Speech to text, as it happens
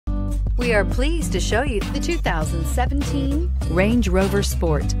We are pleased to show you the 2017 Range Rover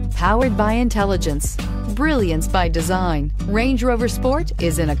Sport. Powered by intelligence, brilliance by design, Range Rover Sport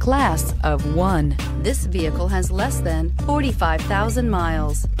is in a class of one. This vehicle has less than 45,000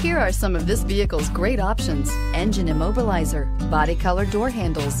 miles. Here are some of this vehicle's great options: engine immobilizer, body color door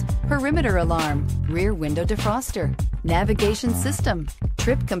handles, perimeter alarm, rear window defroster, navigation system,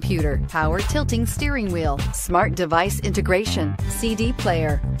 trip computer, power tilting steering wheel, smart device integration, CD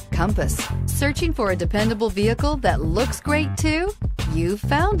player, compass. Searching for a dependable vehicle that looks great too? You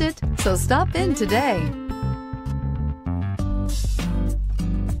found it, so stop in today.